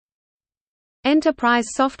Enterprise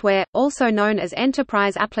software, also known as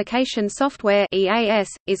Enterprise Application Software (EAS),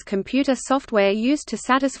 is computer software used to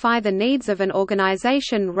satisfy the needs of an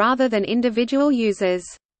organization rather than individual users.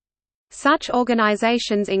 Such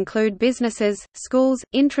organizations include businesses, schools,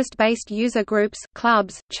 interest-based user groups,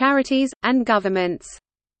 clubs, charities, and governments.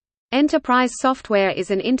 Enterprise software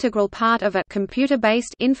is an integral part of a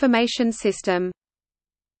computer-based information system.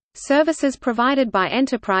 Services provided by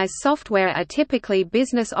enterprise software are typically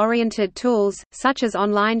business-oriented tools, such as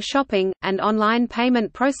online shopping, and online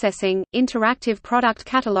payment processing, interactive product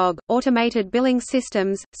catalog, automated billing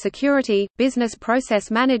systems, security, business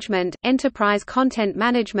process management, enterprise content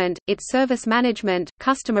management, its service management,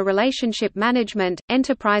 customer relationship management,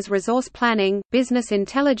 enterprise resource planning, business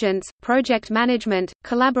intelligence, project management,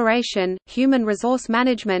 collaboration, human resource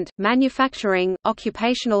management, manufacturing,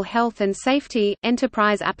 occupational health and safety,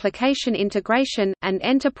 enterprise application integration, and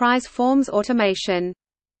enterprise forms automation.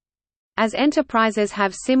 As enterprises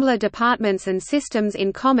have similar departments and systems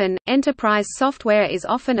in common, enterprise software is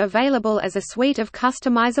often available as a suite of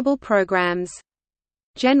customizable programs.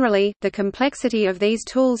 Generally, the complexity of these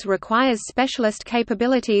tools requires specialist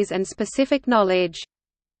capabilities and specific knowledge.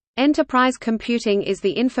 Enterprise computing is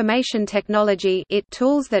the information technology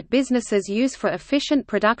tools that businesses use for efficient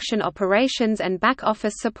production operations and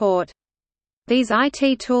back-office support. These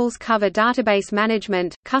IT tools cover database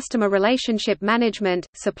management, customer relationship management,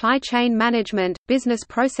 supply chain management, business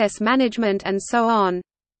process management, and so on.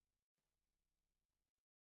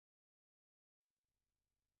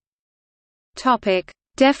 Topic: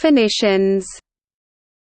 Definitions.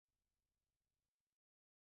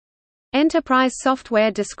 Enterprise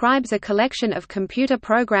software describes a collection of computer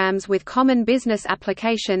programs with common business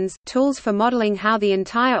applications, tools for modeling how the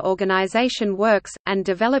entire organization works, and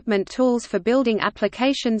development tools for building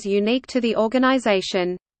applications unique to the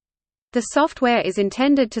organization. The software is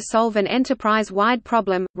intended to solve an enterprise-wide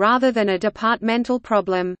problem, rather than a departmental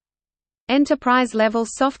problem. Enterprise-level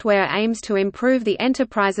software aims to improve the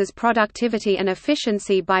enterprise's productivity and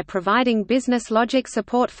efficiency by providing business logic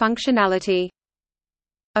support functionality.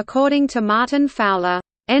 According to Martin Fowler,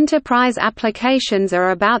 "Enterprise applications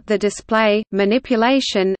are about the display,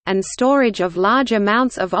 manipulation, and storage of large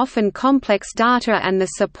amounts of often complex data and the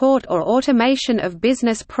support or automation of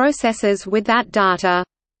business processes with that data."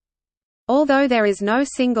 Although there is no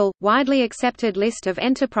single, widely accepted list of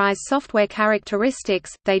enterprise software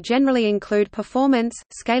characteristics, they generally include performance,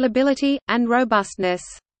 scalability, and robustness.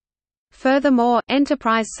 Furthermore,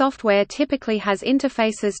 enterprise software typically has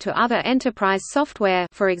interfaces to other enterprise software,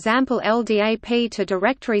 for example LDAP to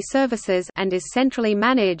directory services, and is centrally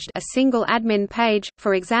managed, a single admin page.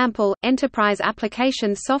 For example, enterprise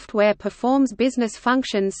application software performs business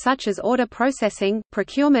functions such as order processing,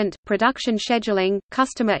 procurement, production scheduling,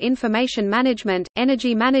 customer information management,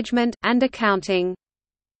 energy management, and accounting.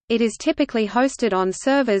 It is typically hosted on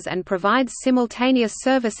servers and provides simultaneous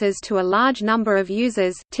services to a large number of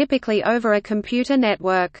users, typically over a computer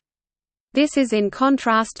network. This is in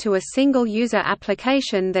contrast to a single-user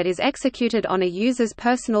application that is executed on a user's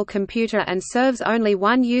personal computer and serves only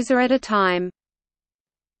one user at a time.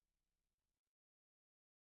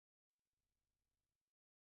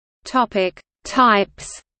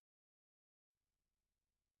 Types.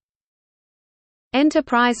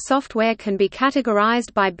 Enterprise software can be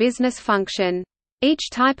categorized by business function. Each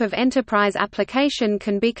type of enterprise application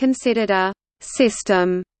can be considered a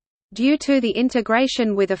system due to the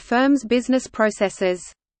integration with a firm's business processes.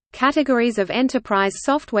 Categories of enterprise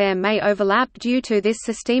software may overlap due to this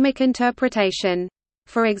systemic interpretation.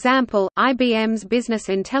 For example, IBM's business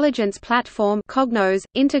intelligence platform Cognos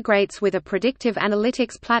integrates with a predictive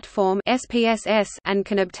analytics platform SPSS and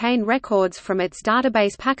can obtain records from its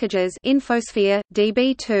database packages Infosphere,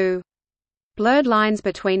 DB2. Blurred lines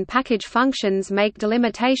between package functions make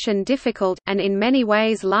delimitation difficult, and in many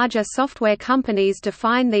ways larger software companies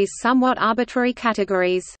define these somewhat arbitrary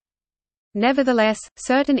categories. Nevertheless,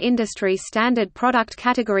 certain industry standard product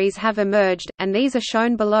categories have emerged, and these are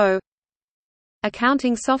shown below.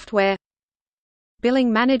 Accounting software,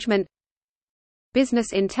 billing management,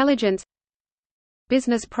 business intelligence,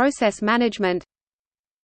 business process management,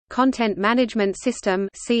 content management system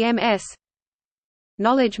 (CMS),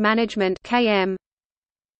 knowledge management (KM),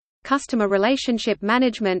 customer relationship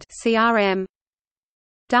management (CRM),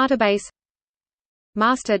 database,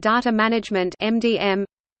 master data management (MDM),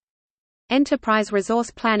 enterprise resource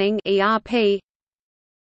planning (ERP),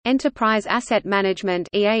 enterprise asset management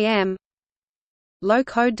 (EAM),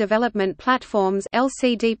 low-code development platforms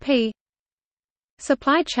 (LCDP),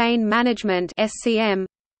 supply chain management (SCM),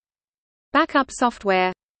 backup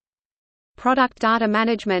software, product data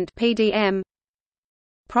management (PDM),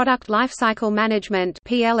 Product Lifecycle Management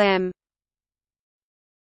 (PLM).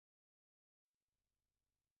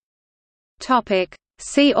 Topic.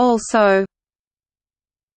 See also: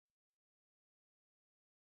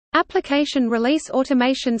 Application release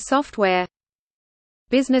automation software,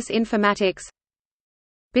 Business informatics,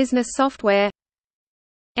 Business software,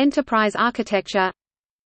 Enterprise architecture,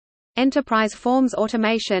 Enterprise forms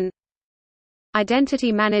automation,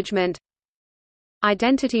 Identity management,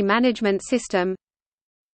 Identity management system,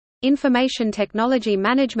 Information technology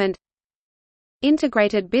management,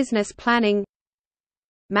 Integrated business planning,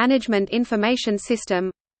 Management information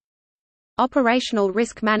system, Operational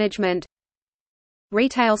risk management,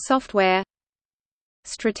 Retail software,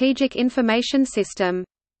 Strategic information system.